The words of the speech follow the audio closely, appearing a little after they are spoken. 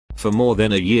For more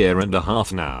than a year and a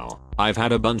half now, I've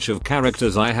had a bunch of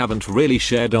characters I haven't really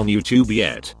shared on YouTube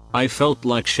yet. I felt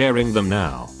like sharing them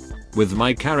now. With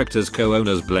my character's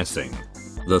co-owner's blessing.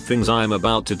 The things I'm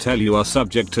about to tell you are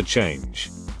subject to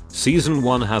change. Season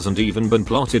 1 hasn't even been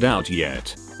plotted out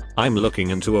yet. I'm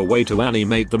looking into a way to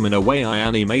animate them in a way I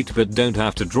animate but don't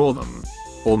have to draw them.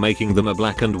 Or making them a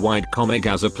black and white comic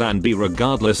as a plan B.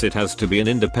 Regardless, it has to be an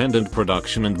independent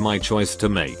production and my choice to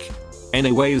make.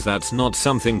 Anyways, that's not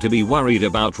something to be worried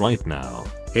about right now.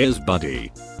 Here's Buddy.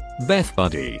 Beth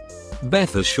Buddy.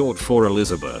 Beth is short for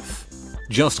Elizabeth.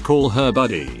 Just call her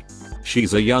Buddy.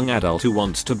 She's a young adult who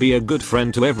wants to be a good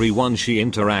friend to everyone she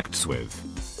interacts with.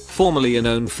 Formerly a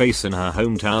known face in her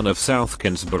hometown of South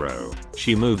Kingsborough,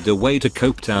 she moved away to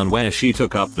Copetown where she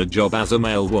took up the job as a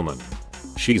mail woman.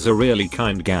 She's a really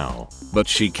kind gal, but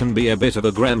she can be a bit of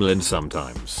a gremlin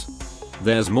sometimes.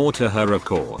 There's more to her, of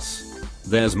course.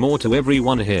 There's more to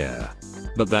everyone here.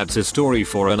 But that's a story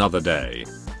for another day.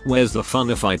 Where's the fun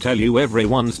if I tell you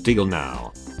everyone's deal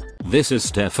now? This is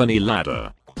Stephanie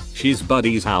Ladder. She's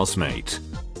Buddy's housemate.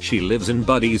 She lives in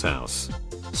Buddy's house.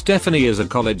 Stephanie is a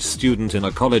college student in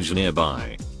a college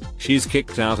nearby. She's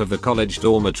kicked out of the college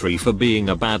dormitory for being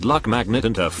a bad luck magnet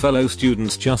and her fellow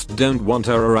students just don't want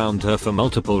her around her for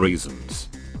multiple reasons.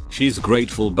 She's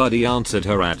grateful Buddy answered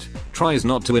her tries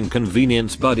not to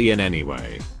inconvenience Buddy in any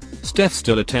way. Steph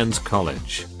still attends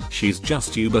college. She's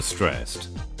just uber stressed.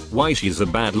 Why she's a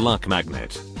bad luck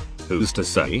magnet? Who's to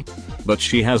say? But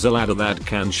she has a ladder that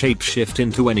can shapeshift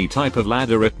into any type of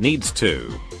ladder it needs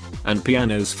to. And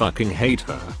pianos fucking hate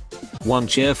her. One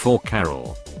cheer for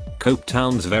Karel.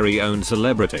 Copetown's very own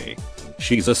celebrity.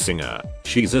 She's a singer,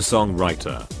 she's a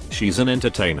songwriter, she's an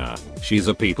entertainer, she's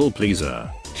a people pleaser.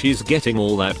 She's getting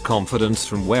all that confidence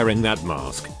from wearing that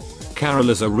mask.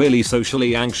 Karel is a really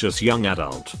socially anxious young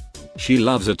adult. She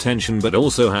loves attention but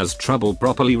also has trouble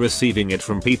properly receiving it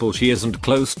from people she isn't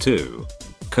close to.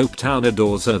 Copetown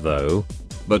adores her though.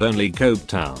 But only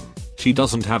Copetown. She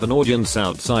doesn't have an audience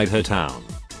outside her town.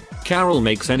 Karel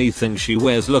makes anything she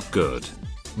wears look good.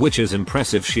 Which is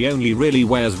impressive, she only really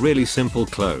wears really simple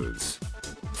clothes.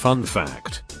 Fun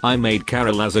fact, I made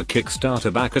Karel as a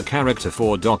Kickstarter backer character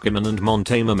for Dokimon and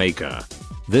Montana Maker.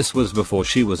 This was before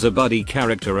she was a Buddy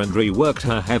character and reworked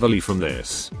her heavily from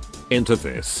this into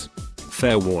this.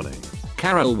 Fair warning,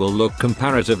 Karel will look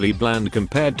comparatively bland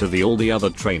compared to all the other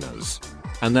trainers.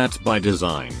 And that's by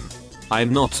design.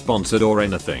 I'm not sponsored or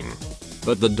anything.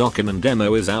 But the Dokimon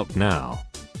demo is out now.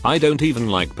 I don't even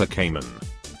like Pokemon.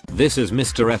 This is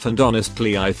Mr. F and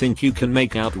honestly I think you can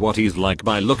make out what he's like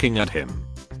by looking at him.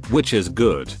 Which is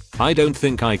good. I don't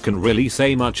think I can really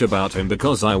say much about him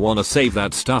because I wanna save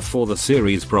that stuff for the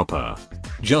series proper.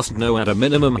 Just know at a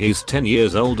minimum he's 10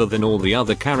 years older than all the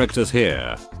other characters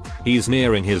here. He's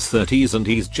nearing his 30s and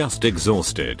he's just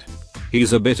exhausted.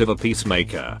 He's a bit of a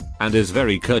peacemaker and is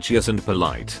very courteous and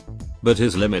polite. But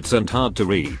his limits aren't hard to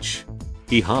reach.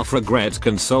 He half regrets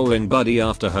consoling Buddy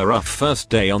after her rough first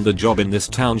day on the job in this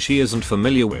town she isn't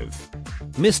familiar with.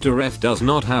 Mr. F does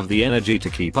not have the energy to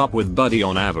keep up with Buddy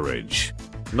on average.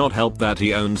 Not help that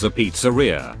he owns a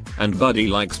pizzeria, and Buddy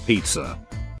likes pizza.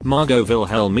 Margot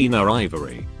Wilhelmina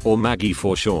Ivory, or Maggie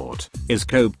for short, is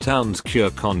Copetown's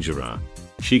cure conjurer.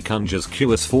 She conjures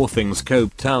cures for things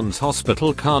Copetown's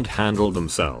hospital can't handle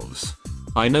themselves.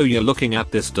 I know you're looking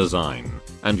at this design,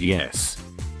 and yes,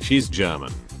 she's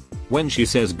German. When she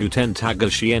says Guten Tag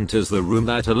as she enters the room,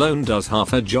 that alone does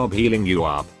half her job healing you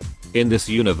up. In this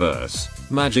universe,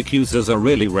 magic users are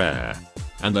really rare.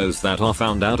 And those that are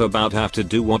found out about have to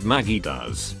do what Maggie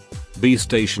does. Be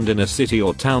stationed in a city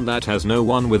or town that has no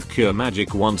one with cure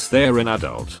magic once they're an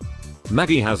adult.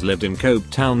 Maggie has lived in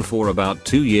Copetown for about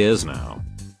 2 years now.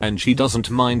 And she doesn't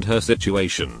mind her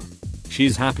situation.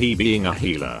 She's happy being a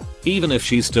healer, even if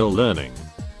she's still learning.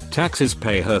 Taxes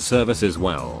pay her services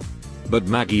well. But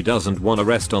Maggie doesn't want to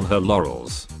rest on her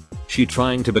laurels. She's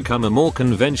trying to become a more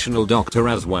conventional doctor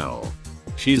as well.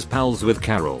 She's pals with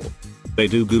Karel. They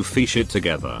do goofy shit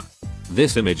together.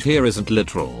 This image here isn't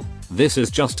literal. This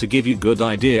is just to give you good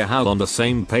idea how on the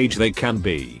same page they can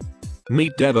be.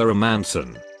 Meet Deborah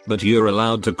Manson, but you're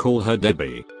allowed to call her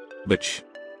Debbie. Bitch.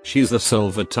 She's the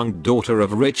silver-tongued daughter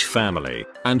of a rich family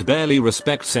and barely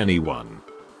respects anyone.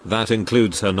 That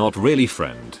includes her not really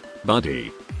friend,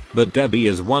 Buddy. But Debbie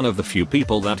is one of the few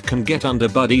people that can get under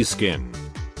Buddy's skin.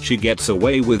 She gets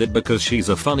away with it because she's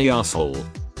a funny asshole.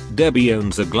 Debbie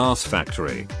owns a glass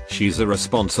factory. She's a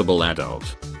responsible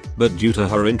adult. But due to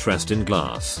her interest in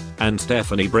glass, and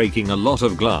Stephanie breaking a lot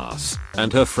of glass,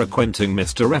 and her frequenting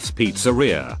Mr. F's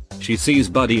pizzeria, she sees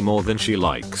Buddy more than she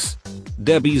likes.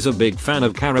 Debbie's a big fan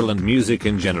of Karel and music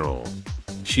in general.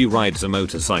 She rides a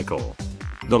motorcycle.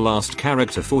 The last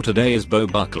character for today is Bo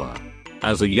Buckler.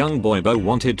 As a young boy, Bo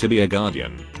wanted to be a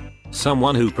guardian.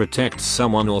 Someone who protects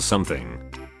someone or something.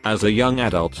 As a young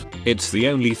adult, it's the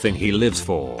only thing he lives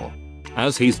for.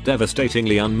 As he's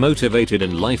devastatingly unmotivated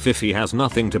in life if he has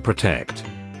nothing to protect.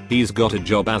 He's got a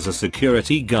job as a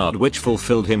security guard which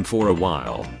fulfilled him for a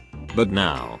while. But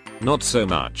now, not so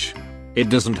much. It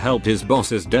doesn't help his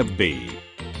boss is Deb B,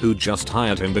 who just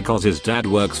hired him because his dad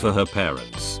works for her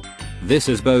parents. This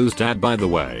is Bo's dad, by the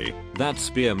way. That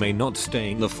spear may not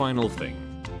stain the final thing.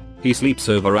 He sleeps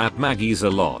over at Maggie's a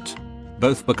lot.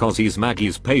 Both because he's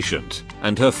Maggie's patient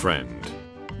and her friend.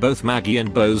 Both Maggie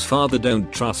and Bo's father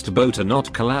don't trust Bo to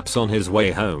not collapse on his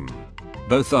way home.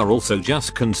 Both are also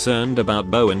just concerned about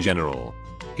Bo in general.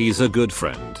 He's a good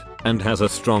friend and has a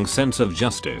strong sense of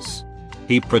justice.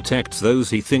 He protects those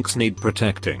he thinks need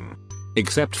protecting.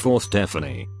 Except for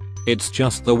Stephanie. It's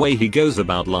just the way he goes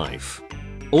about life.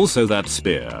 Also, that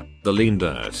spear, the lean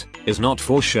dirt, is not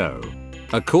for show.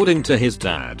 According to his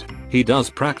dad, he does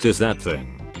practice that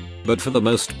thing. But for the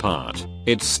most part,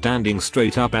 it's standing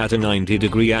straight up at a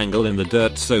 90-degree angle in the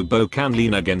dirt so Bo can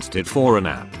lean against it for a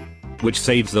nap. Which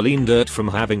saves the lean dirt from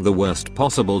having the worst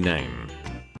possible name.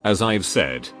 As I've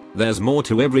said, there's more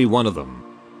to every one of them.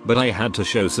 But I had to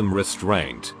show some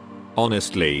restraint.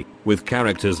 Honestly, with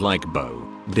characters like Bo,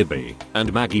 Dibby,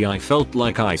 and Maggie, I felt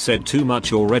like I said too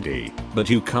much already, but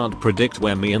you can't predict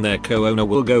where me and their co-owner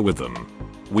will go with them.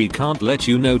 We can't let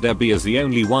you know Debbie is the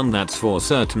only one that's for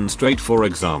certain straight, for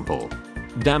example.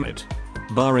 Damn it.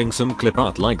 Barring some clip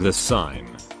art like this sign,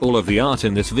 all of the art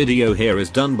in this video here is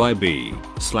done by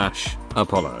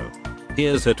B/Apollo.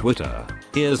 Here's her Twitter,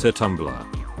 here's her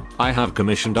Tumblr. I have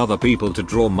commissioned other people to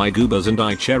draw my goobers and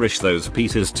I cherish those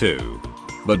pieces too.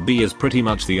 But B is pretty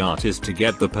much the artist to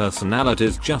get the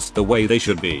personalities just the way they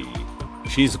should be.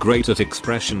 She's great at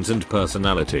expressions and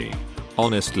personality.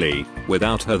 Honestly,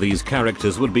 without her these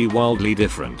characters would be wildly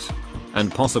different.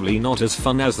 And possibly not as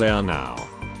fun as they are now.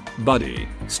 Buddy,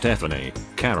 Stephanie,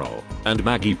 Karel, and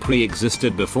Maggie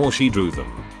pre-existed before she drew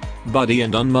them. Buddy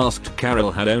and Unmasked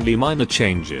Karel had only minor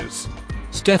changes.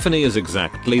 Stephanie is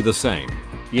exactly the same.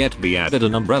 Yet B added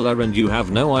an umbrella and you have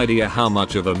no idea how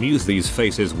much of a muse these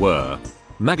faces were.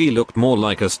 Maggie looked more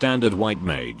like a standard white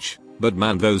mage, but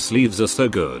man, those sleeves are so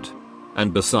good.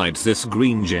 And besides this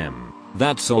green gem,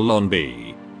 that's all on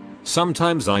B.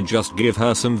 Sometimes I just give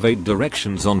her some vague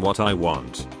directions on what I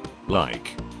want.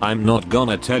 Like, I'm not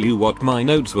gonna tell you what my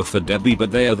notes were for Debbie,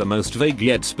 but they are the most vague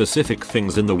yet specific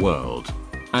things in the world.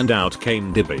 And out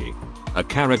came Dibby. A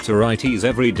character I tease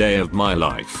every day of my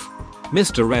life.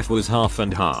 Mr. F was half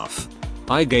and half.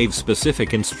 I gave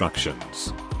specific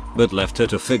instructions, but left her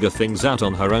to figure things out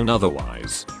on her own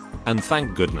otherwise. And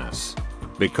thank goodness.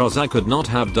 Because I could not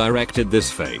have directed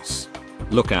this face.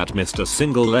 Look at Mr.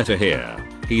 Single Letter here.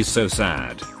 He's so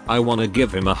sad. I wanna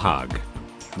give him a hug.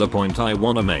 The point I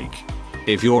wanna make.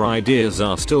 If your ideas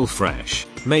are still fresh,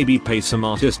 maybe pay some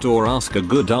artist or ask a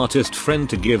good artist friend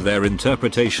to give their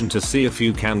interpretation to see if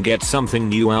you can get something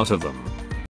new out of them.